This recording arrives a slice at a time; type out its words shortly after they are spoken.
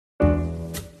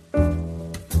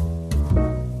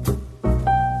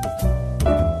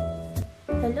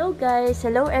guys,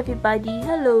 hello everybody,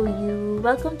 hello you,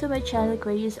 welcome to my channel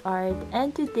CreuzArt, and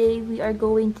today we are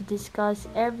going to discuss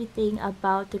everything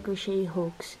about the crochet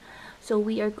hooks. So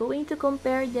we are going to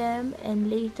compare them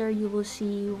and later you will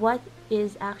see what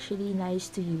is actually nice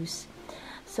to use.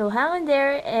 So hang on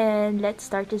there and let's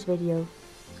start this video.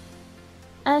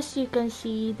 As you can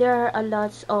see, there are a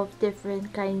lots of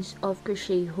different kinds of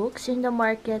crochet hooks in the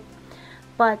market,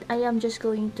 but I am just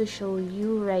going to show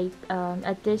you right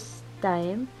at this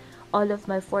time all of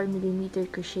my 4mm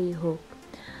crochet hook.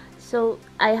 So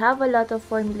I have a lot of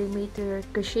 4mm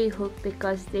crochet hook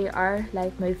because they are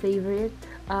like my favorite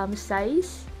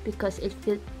size, because it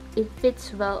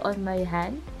fits well on my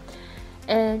hand.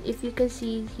 And if you can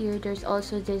see here, there's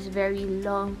also this very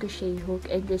long crochet hook,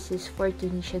 and this is for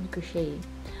Tunisian crochet.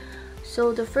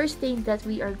 So the first thing that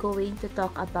we are going to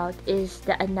talk about is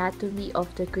the anatomy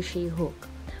of the crochet hook.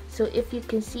 So if you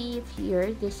can see it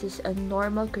here, this is a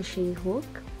normal crochet hook.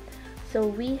 So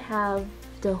we have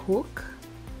the hook.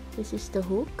 This is the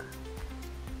hook.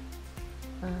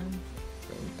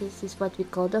 This is what we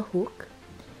call the hook.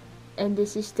 And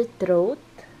this is the throat.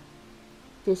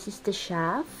 This is the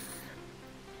shaft.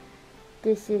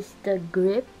 This is the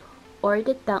grip or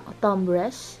the thumb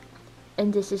rest.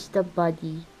 And this is the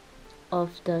body of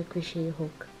the crochet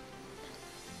hook.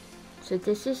 So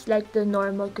this is like the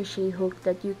normal crochet hook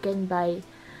that you can buy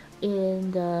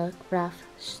in the craft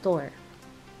store,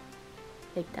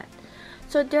 like that.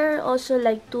 So there are also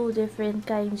like two different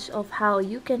kinds of how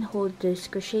you can hold this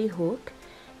crochet hook,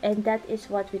 and that is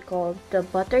what we call the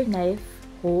butter knife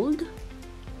hold,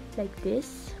 like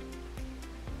this,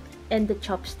 and the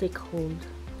chopstick hold,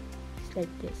 it's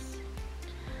like this.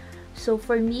 So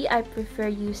for me, I prefer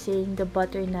using the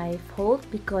butter knife hold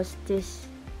because this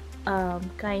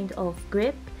kind of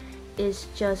grip is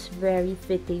just very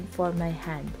fitting for my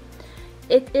hand.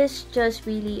 It is just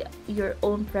really your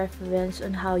own preference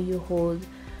on how you hold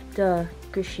the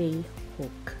crochet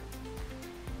hook.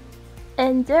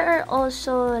 And there are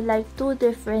also like two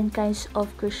different kinds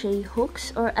of crochet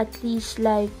hooks, or at least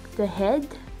like the head.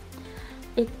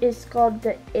 It is called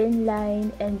the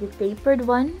inline and the tapered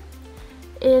one.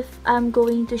 If I'm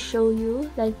going to show you,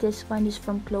 like this one is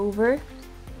from Clover.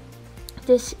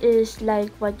 This is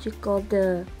like what you call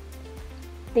the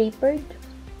tapered.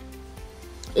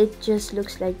 It just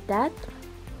looks like that.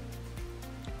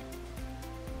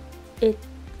 It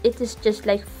is just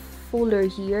like fuller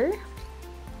here.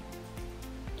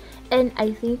 And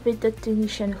I think with the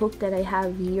Tunisian hook that I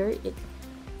have here,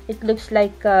 it looks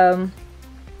like an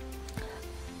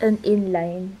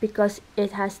inline because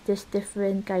it has this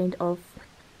different kind of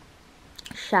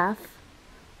shaft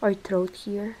or throat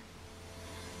here.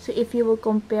 So if you will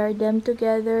compare them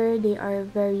together, they are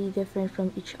very different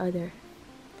from each other.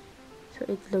 So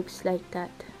it looks like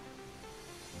that.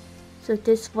 So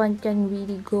this one can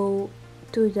really go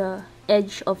to the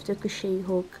edge of the crochet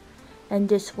hook, and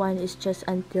this one is just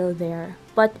until there.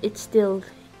 But it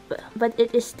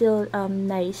is still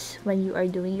nice when you are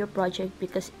doing your project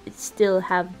because it still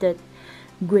have that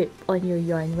grip on your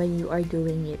yarn when you are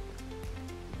doing it.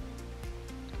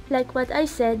 Like what I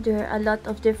said, there are a lot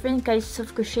of different kinds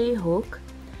of crochet hook.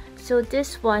 So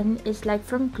this one is like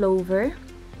from Clover.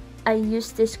 I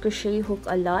use this crochet hook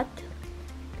a lot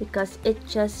because it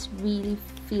just really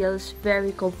feels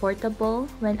very comfortable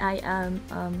when I am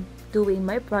doing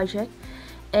my project.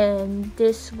 And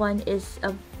this one is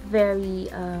a very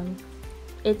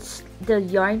the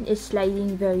yarn is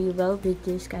sliding very well with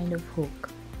this kind of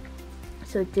hook.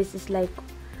 So this is like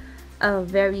a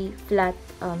very flat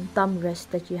thumb rest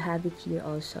that you have it here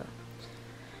also.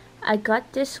 I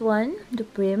got this one, the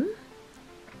Prim.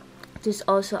 This is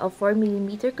also a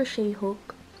 4mm crochet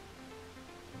hook.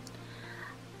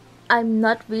 I'm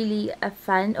not really a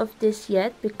fan of this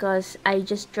yet because I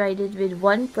just tried it with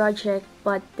one project,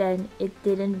 but then it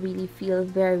didn't really feel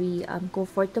very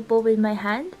comfortable with my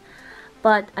hand.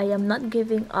 But I am not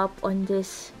giving up on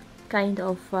this kind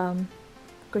of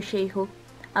crochet hook.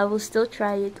 I will still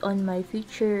try it on my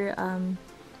future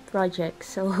projects.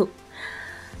 So,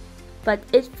 but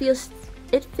it feels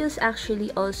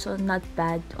actually also not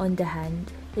bad on the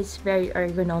hand. It's very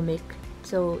ergonomic,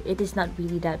 so it is not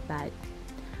really that bad.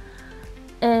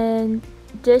 And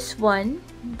this one,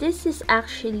 this is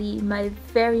actually my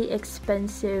very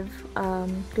expensive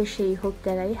crochet hook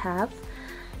that I have.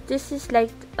 This is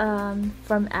like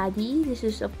from Addi. This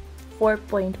is a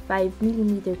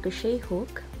 4.5mm crochet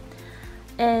hook.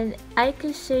 And I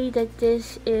could say that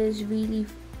this is really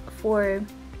for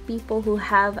people who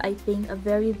have, I think, a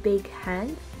very big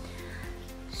hand.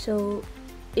 So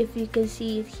if you can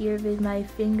see it here with my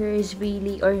fingers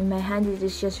really, or my hand, it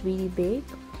is just really big.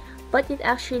 but it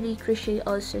actually crochet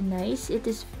also nice. It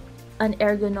is an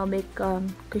ergonomic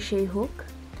crochet hook,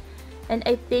 and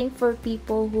I think for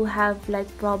people who have like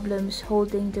problems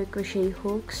holding their crochet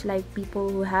hooks, like people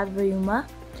who have rheuma,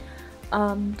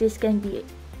 this can be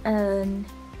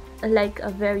like a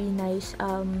very nice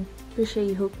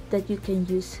crochet hook that you can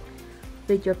use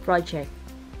with your project.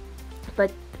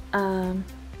 But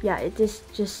yeah, it is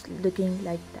just looking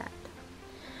like that.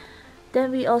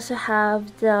 Then we also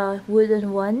have the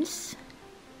wooden ones,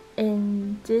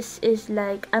 and this is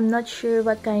like, I'm not sure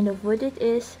what kind of wood it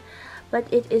is, but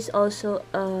it is also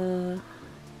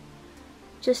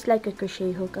just like a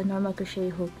crochet hook, a normal crochet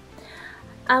hook.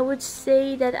 I would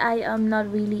say that I am not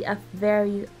really a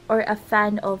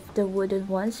fan of the wooden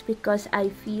ones, because I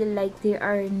feel like they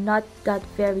are not that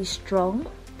very strong,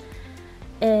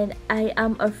 and I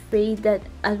am afraid that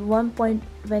at one point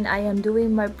when I am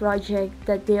doing my project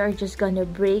that they are just gonna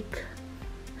break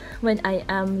when I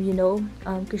am, you know,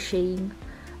 crocheting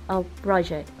a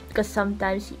project. Because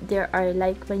sometimes there are,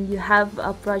 like, when you have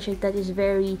a project that is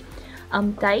very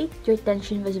tight, your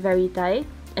tension was very tight,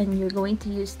 and you're going to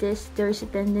use this, there's a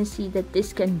tendency that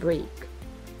this can break.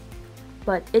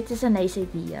 But it is a nice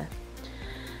idea.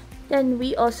 Then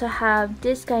we also have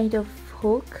this kind of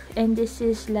hook, and this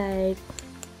is like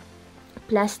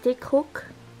plastic hook.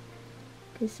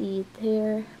 You can see it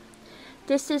here.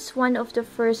 This is one of the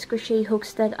first crochet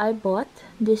hooks that I bought,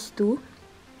 this too.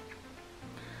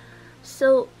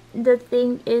 So the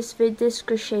thing is with this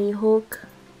crochet hook,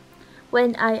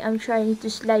 when I am trying to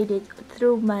slide it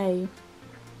through my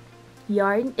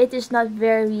yarn, it is not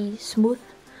very smooth,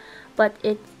 but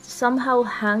it somehow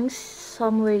hangs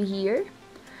somewhere here.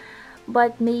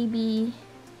 But maybe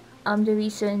the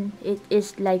reason it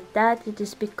is like that, it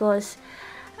is because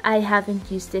I haven't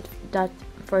used it that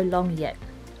for long yet.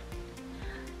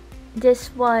 This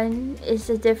one is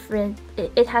a different,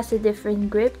 it has a different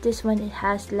grip. This one, it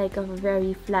has like a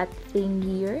very flat thing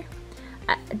here.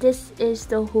 This is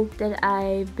the hook that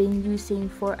I've been using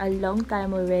for a long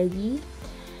time already.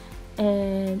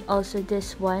 And also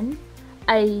this one,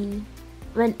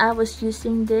 when I was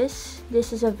using this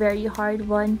is a very hard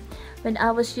one. When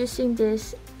I was using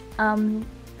this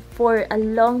for a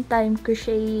long time,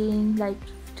 crocheting like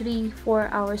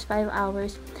 3-4 hours, 5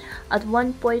 hours, at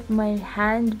one point my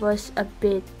hand was a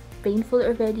bit painful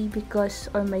already, because,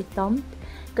 or my thumb,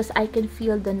 because I can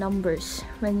feel the numbers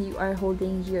when you are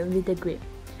holding here with the grip.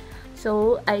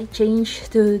 So I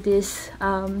changed to this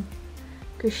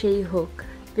crochet hook,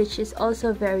 which is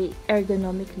also very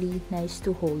ergonomically nice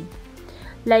to hold.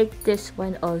 Like this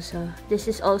one also. This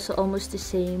is also almost the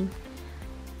same,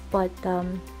 but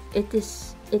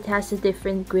it has a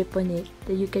different grip on it,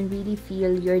 that you can really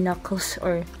feel your knuckles,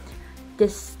 or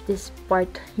this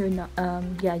part,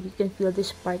 yeah, you can feel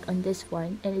this part on this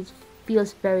one, and it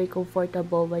feels very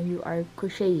comfortable when you are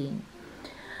crocheting.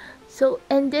 So,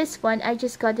 and this one, I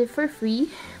just got it for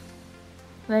free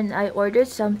when I ordered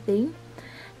something.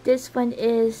 This one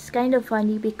is kind of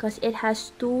funny because it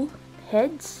has two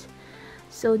heads.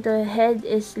 So the head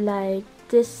is like,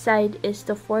 this side is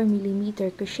the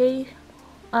 4mm crochet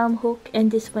hook,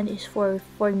 and this one is for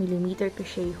 4mm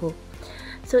crochet hook.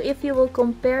 So if you will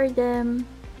compare them,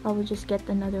 I will just get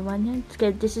another one.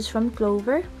 Okay, this is from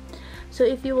Clover. So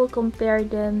if you will compare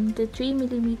them, the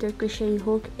 3mm crochet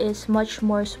hook is much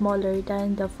more smaller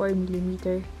than the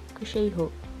 4mm crochet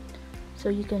hook. So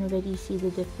you can already see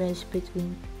the difference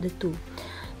between the two.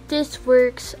 This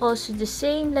works also the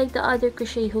same like the other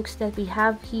crochet hooks that we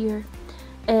have here,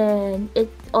 and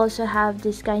it also have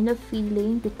this kind of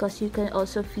feeling, because you can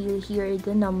also feel here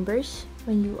the numbers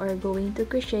when you are going to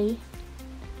crochet.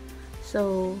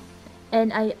 So,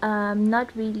 and I am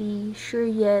not really sure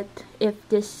yet if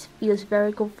this feels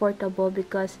very comfortable,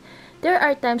 because there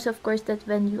are times, of course, that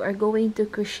when you are going to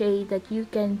crochet, that you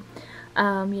can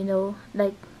you know,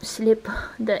 like slip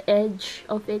the edge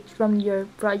of it from your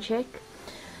project,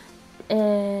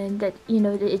 and that, you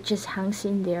know, that it just hangs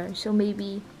in there. So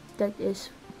maybe that is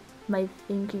my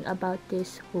thinking about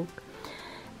this hook.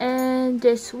 And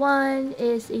this one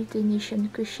is a Tunisian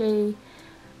crochet.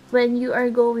 When you are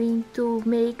going to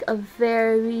make a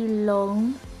very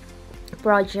long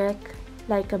project,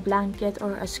 like a blanket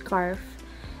or a scarf,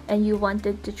 and you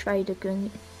wanted to try the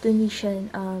Tunisian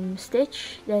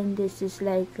stitch, then this is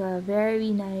like a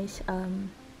very nice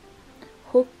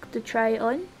hook to try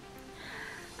on.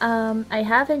 I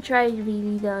haven't tried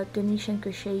really the Tunisian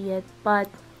crochet yet, but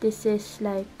this is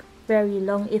like very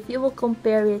long. If you will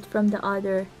compare it from the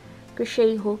other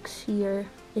crochet hooks here,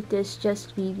 it is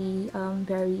just really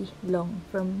very long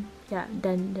from, yeah,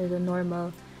 than the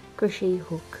normal crochet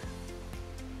hook.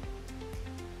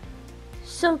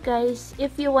 So guys,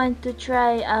 if you want to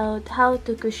try out how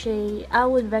to crochet, I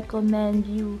would recommend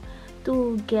you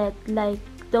to get like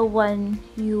the one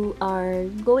you are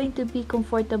going to be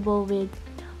comfortable with.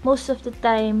 Most of the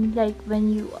time, like when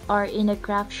you are in a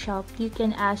craft shop, you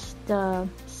can ask the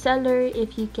seller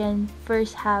if you can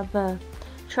first have a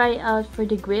try out for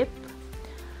the grip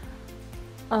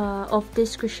of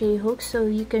this crochet hook, so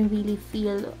you can really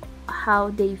feel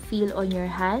how they feel on your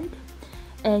hand.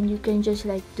 And you can just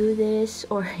like do this,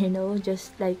 or you know, just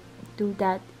like do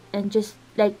that and just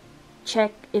like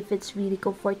check if it's really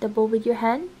comfortable with your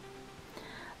hand.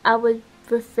 I would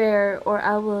prefer, or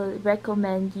I will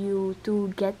recommend you to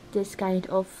get this kind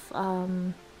of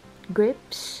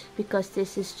grips, because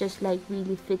this is just like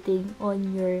really fitting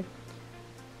on your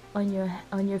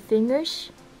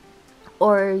fingers.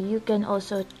 Or you can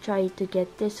also try to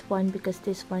get this one, because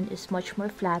this one is much more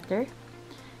flatter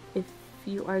if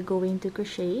you are going to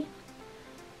crochet.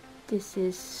 This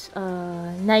is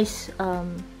nice.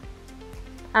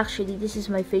 Actually, this is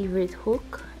my favorite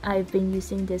hook. I've been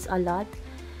using this a lot.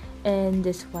 And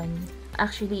this one,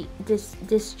 actually this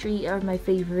three are my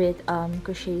favorite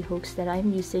crochet hooks that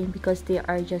I'm using, because they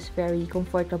are just very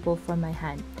comfortable for my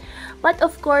hand. But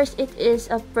of course, it is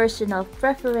a personal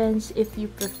preference. If you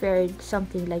preferred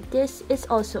something like this, it's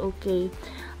also okay,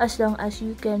 as long as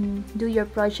you can do your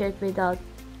project without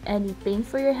any pain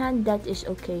for your hand. That is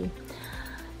okay.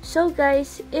 So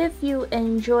guys, if you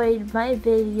enjoyed my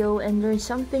video and learned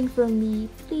something from me,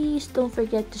 please don't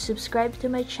forget to subscribe to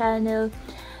my channel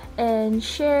and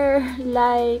share,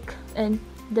 like, and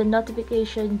the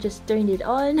notification, just turn it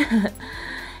on.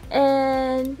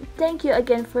 And thank you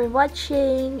again for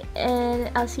watching,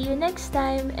 and I'll see you next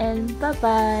time, and bye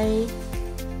bye.